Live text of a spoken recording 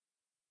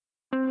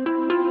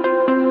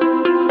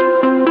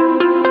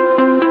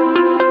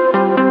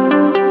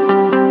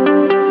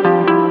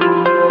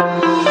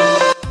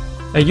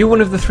Are you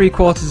one of the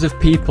 3/4 of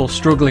people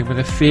struggling with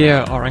a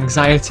fear or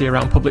anxiety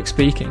around public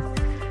speaking?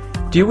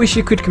 Do you wish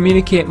you could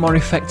communicate more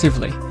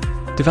effectively,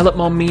 develop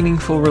more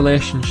meaningful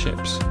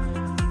relationships,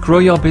 grow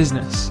your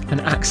business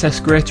and access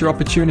greater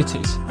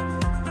opportunities?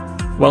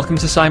 Welcome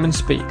to Simon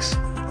Speaks,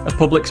 a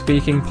public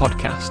speaking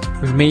podcast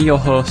with me, your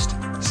host,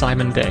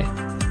 Simon Day.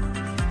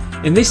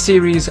 In this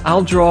series,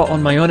 I'll draw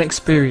on my own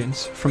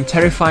experience from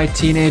terrified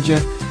teenager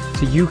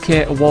to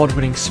UK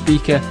award-winning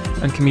speaker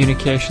and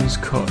communications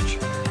coach,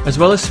 as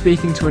well as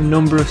speaking to a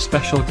number of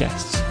special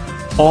guests,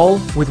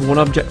 all with one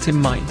object in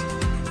mind: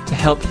 to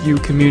help you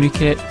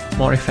communicate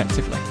more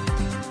effectively.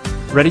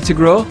 Ready to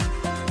grow?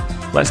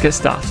 Let's get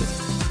started.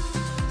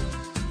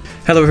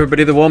 Hello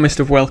everybody, the warmest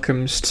of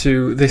welcomes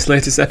to this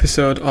latest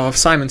episode of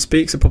Simon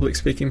Speaks, a public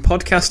speaking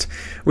podcast,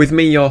 with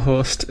me, your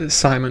host,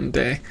 Simon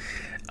Day.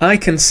 I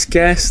can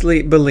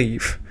scarcely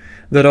believe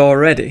that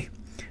already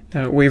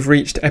we've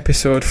reached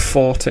episode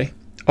 40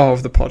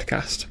 of the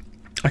podcast.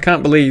 I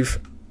can't believe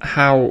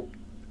how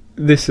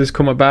this has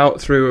come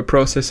about through a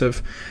process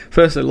of,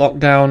 firstly,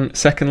 lockdown,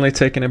 secondly,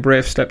 taking a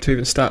brave step to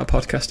even start a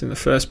podcast in the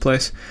first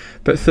place,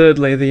 but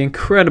thirdly, the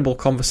incredible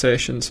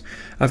conversations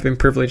I've been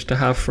privileged to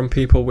have from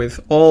people with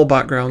all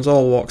backgrounds,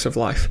 all walks of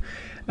life,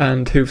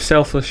 and who've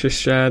selflessly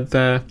shared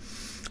their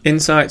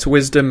insights,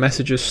 wisdom,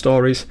 messages,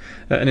 stories,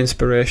 and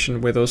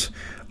inspiration with us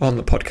on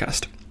the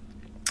podcast.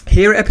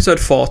 Here at episode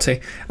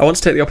 40, I want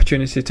to take the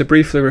opportunity to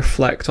briefly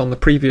reflect on the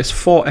previous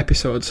 4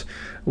 episodes,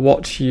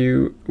 what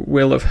you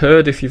will have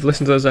heard if you've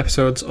listened to those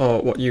episodes,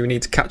 or what you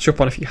need to catch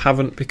up on if you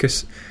haven't,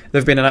 because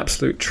they've been an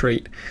absolute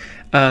treat.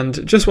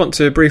 And just want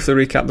to briefly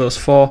recap those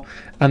 4,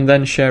 and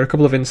then share a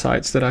couple of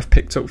insights that I've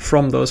picked up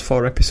from those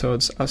 4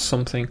 episodes as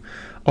something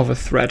of a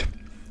thread.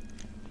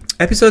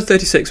 Episode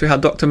 36, we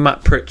had Dr.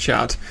 Matt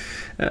Pritchard,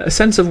 A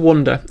Sense of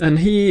Wonder, and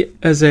he,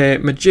 as a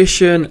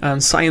magician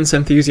and science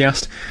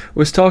enthusiast,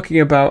 was talking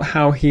about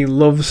how he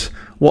loves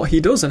what he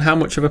does and how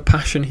much of a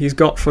passion he's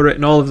got for it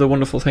and all of the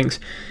wonderful things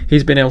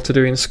he's been able to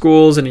do in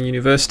schools and in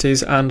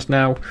universities, and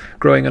now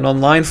growing an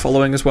online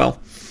following as well.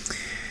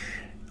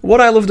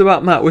 What I loved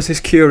about Matt was his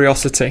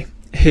curiosity,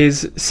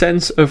 his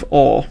sense of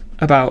awe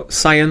about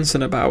science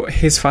and about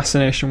his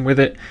fascination with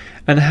it,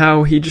 and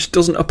how he just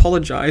doesn't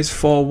apologise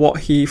for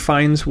what he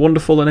finds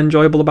wonderful and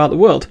enjoyable about the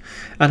world,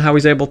 and how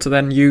he's able to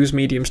then use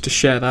mediums to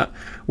share that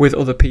with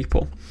other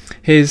people.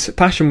 His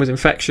passion was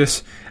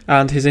infectious,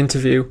 and his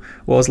interview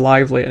was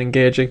lively and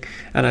engaging,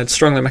 and I'd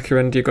strongly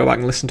recommend you go back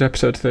and listen to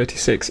episode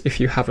 36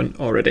 if you haven't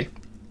already.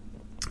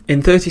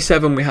 In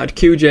 37 we had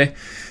QJ,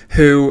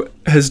 who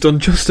has done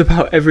just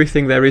about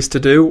everything there is to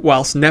do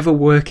whilst never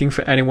working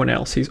for anyone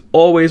else. He's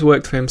always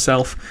worked for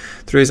himself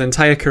through his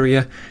entire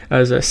career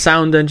as a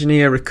sound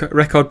engineer,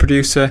 record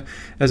producer,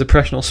 as a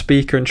professional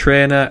speaker and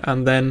trainer,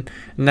 and then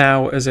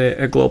now as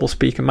a global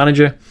speaker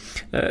manager.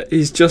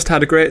 He's just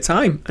had a great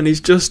time, and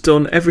he's just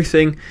done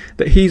everything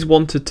that he's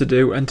wanted to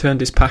do and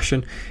turned his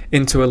passion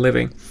into a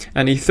living.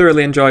 And he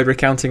thoroughly enjoyed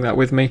recounting that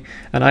with me,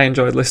 and I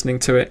enjoyed listening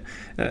to it.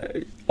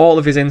 All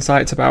of his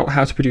insights about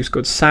how to produce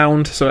good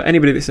sound. So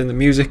anybody that's in the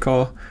music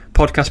or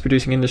podcast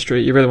producing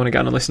industry, you really want to get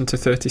on and listen to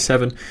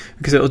 37,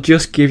 because it'll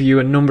just give you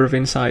a number of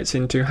insights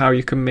into how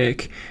you can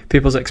make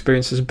people's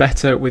experiences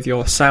better with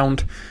your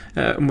sound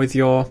and with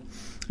your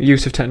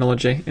use of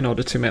technology in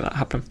order to make that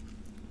happen.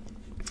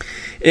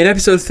 In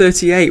episode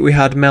 38, we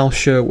had Mel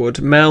Sherwood.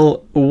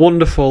 Mel, a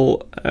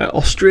wonderful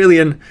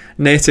Australian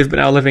native, but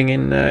now living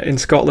in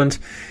Scotland.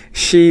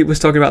 She was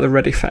talking about the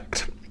red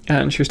effect.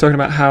 And she was talking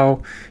about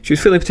how she was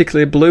feeling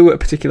particularly blue at a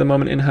particular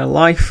moment in her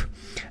life,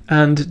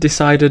 and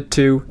decided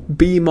to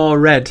be more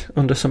red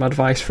under some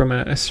advice from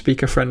a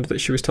speaker friend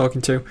that she was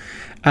talking to,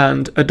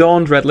 and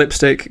adorned red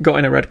lipstick, got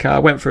in a red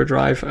car, went for a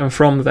drive, and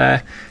from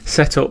there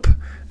set up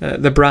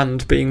the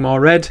brand Being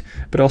More Red,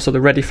 but also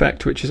the Red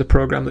Effect, which is a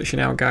program that she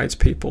now guides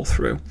people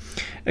through.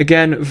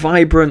 Again,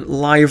 vibrant,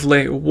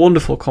 lively,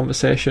 wonderful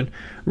conversation,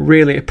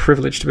 really a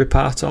privilege to be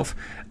part of,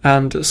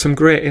 and some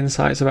great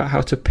insights about how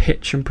to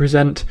pitch and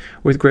present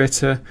with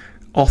greater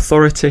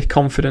authority,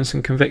 confidence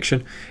and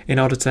conviction in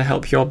order to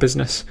help your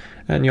business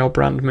and your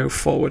brand move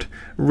forward.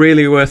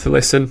 Really worth a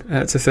listen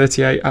to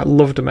 38. I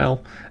loved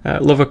Mel,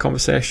 love a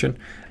conversation.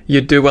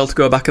 You'd do well to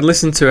go back and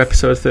listen to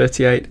episode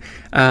 38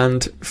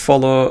 and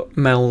follow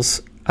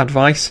Mel's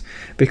advice,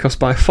 because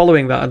by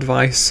following that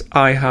advice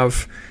I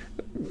have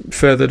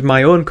furthered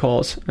my own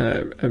cause.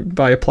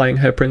 By applying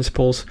her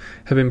principles,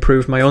 have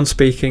improved my own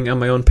speaking and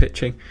my own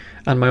pitching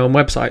and my own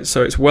website.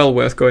 So it's well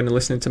worth going and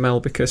listening to Mel,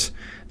 because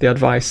the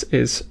advice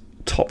is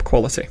top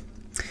quality.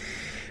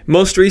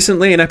 Most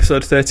recently, in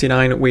episode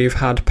 39, we've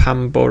had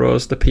Pam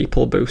Burrows, the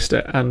People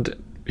Booster, and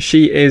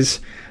she is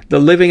the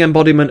living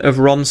embodiment of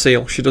Ron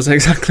Seal. She does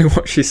exactly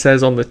what she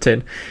says on the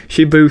tin.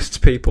 She boosts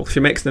people.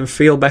 She makes them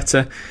feel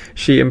better.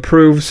 She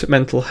improves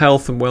mental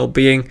health and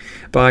well-being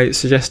by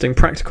suggesting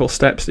practical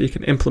steps that you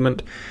can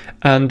implement.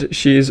 And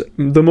she is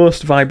the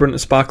most vibrant and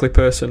sparkly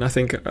person I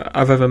think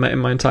I've ever met in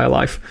my entire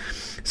life.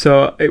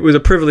 So it was a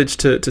privilege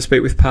to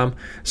speak with Pam.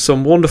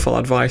 Some wonderful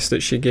advice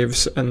that she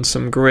gives and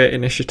some great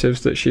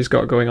initiatives that she's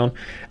got going on.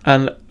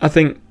 And I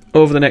think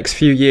over the next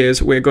few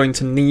years, we're going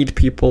to need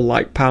people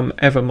like Pam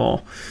ever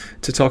more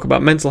to talk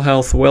about mental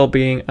health,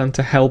 well-being, and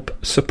to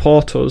help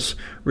support us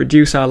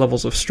reduce our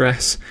levels of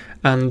stress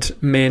and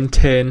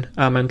maintain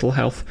our mental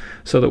health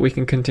so that we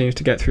can continue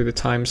to get through the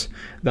times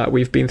that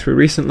we've been through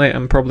recently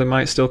and probably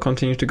might still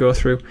continue to go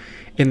through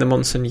in the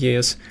months and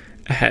years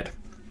ahead.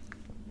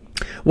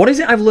 What is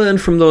it I've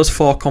learned from those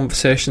 4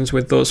 conversations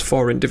with those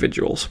 4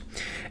 individuals?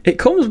 It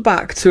comes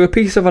back to a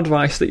piece of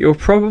advice that you were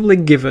probably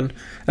given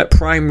at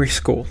primary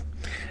school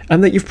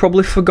and that you've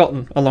probably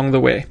forgotten along the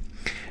way.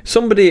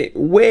 Somebody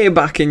way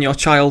back in your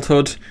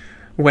childhood,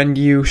 when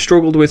you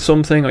struggled with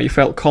something or you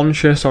felt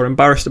conscious or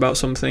embarrassed about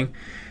something,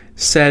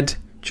 said,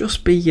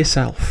 just be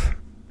yourself.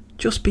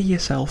 Just be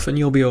yourself and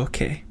you'll be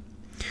okay.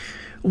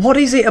 What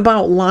is it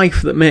about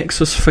life that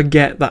makes us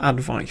forget that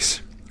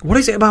advice? What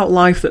is it about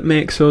life that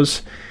makes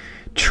us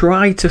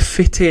try to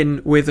fit in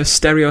with a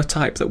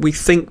stereotype that we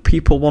think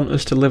people want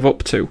us to live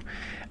up to,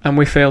 and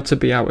we fail to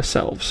be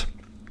ourselves?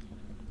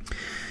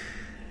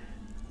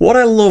 What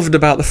I loved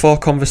about the 4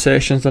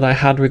 conversations that I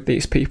had with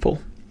these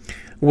people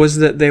was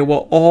that they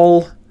were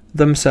all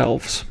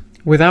themselves,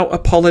 without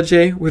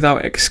apology,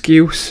 without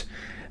excuse.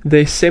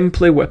 They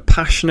simply were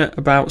passionate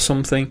about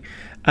something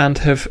and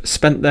have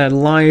spent their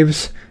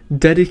lives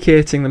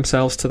dedicating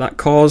themselves to that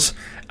cause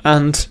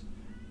and,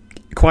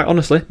 quite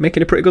honestly,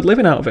 making a pretty good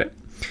living out of it.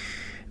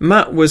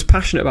 Matt was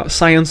passionate about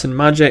science and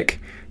magic.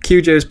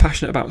 QJ was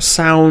passionate about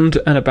sound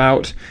and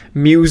about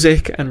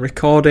music and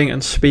recording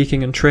and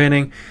speaking and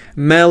training.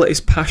 Mel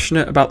is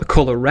passionate about the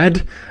colour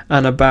red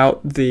and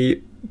about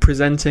the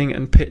presenting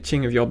and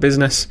pitching of your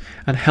business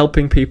and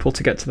helping people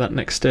to get to that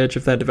next stage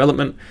of their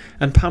development.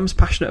 And Pam's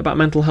passionate about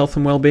mental health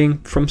and well-being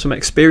from some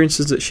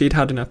experiences that she'd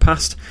had in her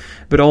past,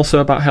 but also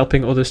about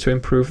helping others to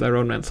improve their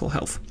own mental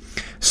health.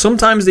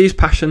 Sometimes these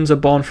passions are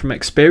born from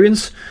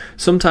experience,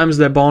 sometimes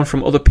they're born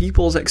from other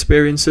people's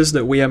experiences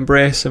that we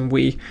embrace and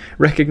we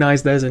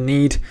recognise there's a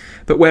need,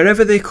 but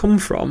wherever they come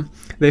from,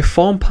 they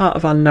form part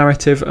of our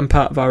narrative and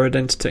part of our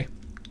identity.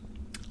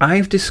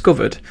 I've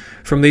discovered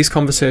from these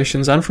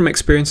conversations and from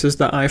experiences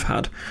that I've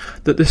had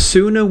that the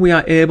sooner we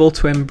are able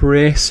to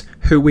embrace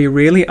who we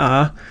really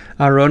are,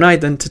 our own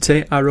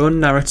identity, our own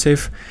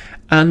narrative,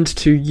 and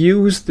to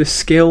use the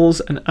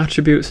skills and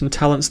attributes and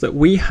talents that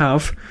we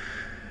have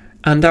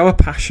and our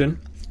passion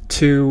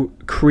to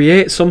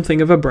create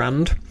something of a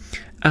brand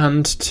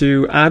and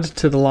to add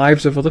to the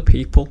lives of other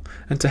people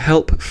and to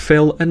help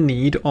fill a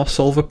need or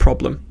solve a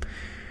problem.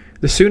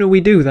 The sooner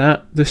we do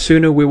that, the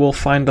sooner we will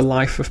find a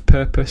life of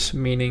purpose,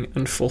 meaning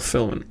and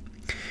fulfillment.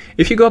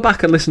 If you go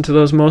back and listen to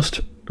those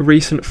most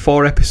recent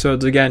 4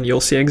 episodes again,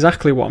 you'll see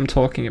exactly what I'm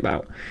talking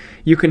about.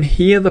 You can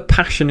hear the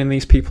passion in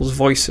these people's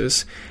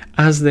voices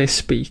as they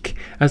speak,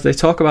 as they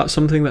talk about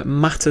something that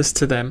matters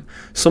to them,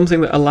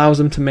 something that allows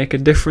them to make a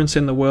difference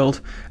in the world,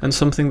 and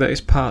something that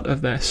is part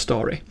of their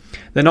story.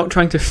 They're not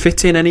trying to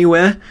fit in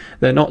anywhere.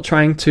 They're not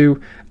trying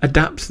to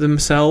adapt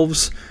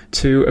themselves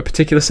to a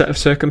particular set of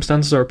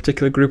circumstances or a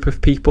particular group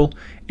of people.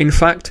 In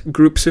fact,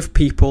 groups of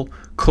people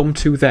come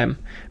to them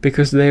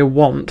because they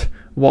want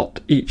what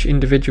each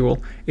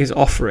individual is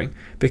offering,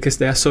 because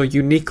they are so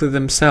uniquely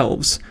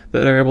themselves that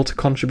they're able to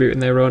contribute in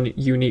their own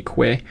unique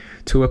way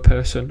to a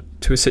person,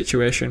 to a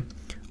situation,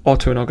 or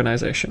to an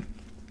organisation.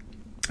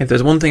 If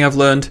there's one thing I've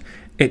learned,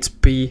 it's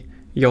be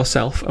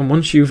yourself. And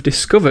once you've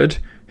discovered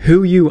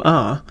who you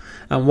are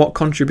and what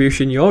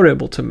contribution you're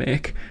able to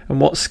make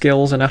and what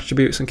skills and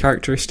attributes and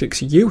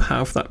characteristics you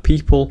have that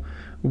people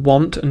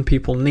want and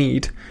people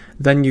need,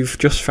 then you've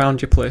just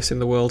found your place in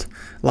the world,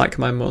 like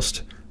my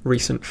most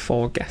recent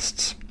 4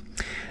 guests.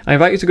 I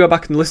invite you to go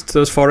back and listen to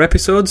those 4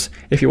 episodes.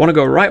 If you want to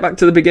go right back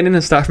to the beginning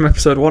and start from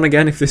episode 1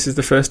 again, if this is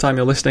the first time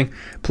you're listening,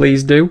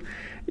 please do.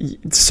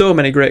 So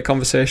many great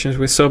conversations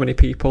with so many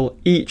people.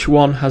 Each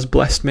one has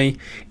blessed me.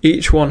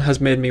 Each one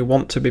has made me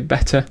want to be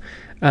better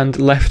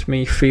and left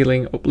me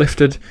feeling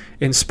uplifted,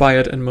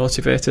 inspired and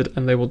motivated,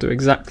 and they will do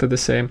exactly the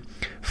same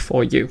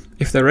for you.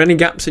 If there are any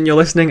gaps in your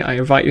listening, I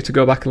invite you to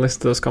go back and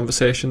listen to those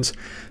conversations.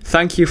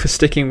 Thank you for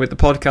sticking with the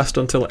podcast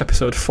until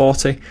episode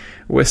 40.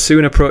 We're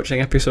soon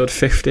approaching episode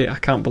 50. I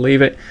can't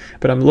believe it,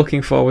 but I'm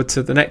looking forward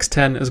to the next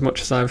 10 as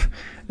much as I've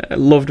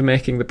loved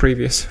making the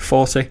previous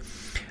 40.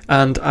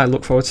 And I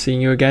look forward to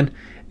seeing you again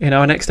in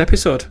our next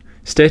episode.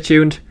 Stay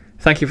tuned.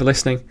 Thank you for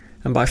listening,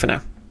 and bye for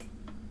now.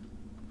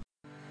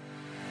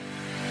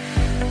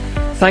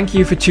 Thank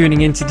you for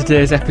tuning in to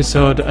today's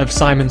episode of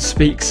Simon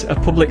Speaks, a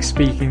public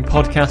speaking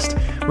podcast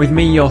with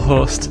me, your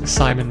host,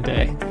 Simon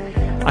Day.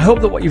 I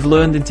hope that what you've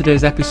learned in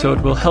today's episode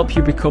will help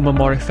you become a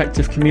more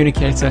effective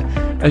communicator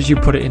as you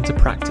put it into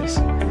practice.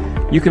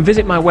 You can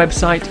visit my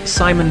website,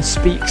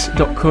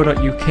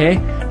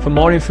 simonspeaks.co.uk, for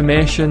more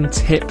information,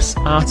 tips,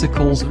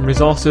 articles and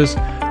resources,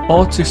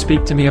 or to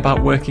speak to me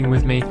about working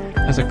with me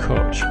as a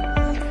coach.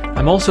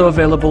 I'm also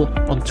available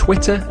on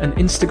Twitter and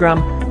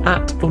Instagram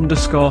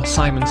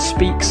 @_Simon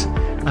Speaks.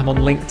 I'm on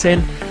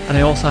LinkedIn, and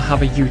I also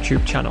have a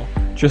YouTube channel.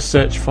 Just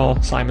search for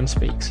Simon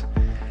Speaks.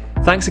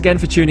 Thanks again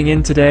for tuning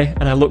in today,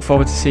 and I look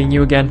forward to seeing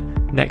you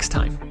again next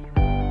time.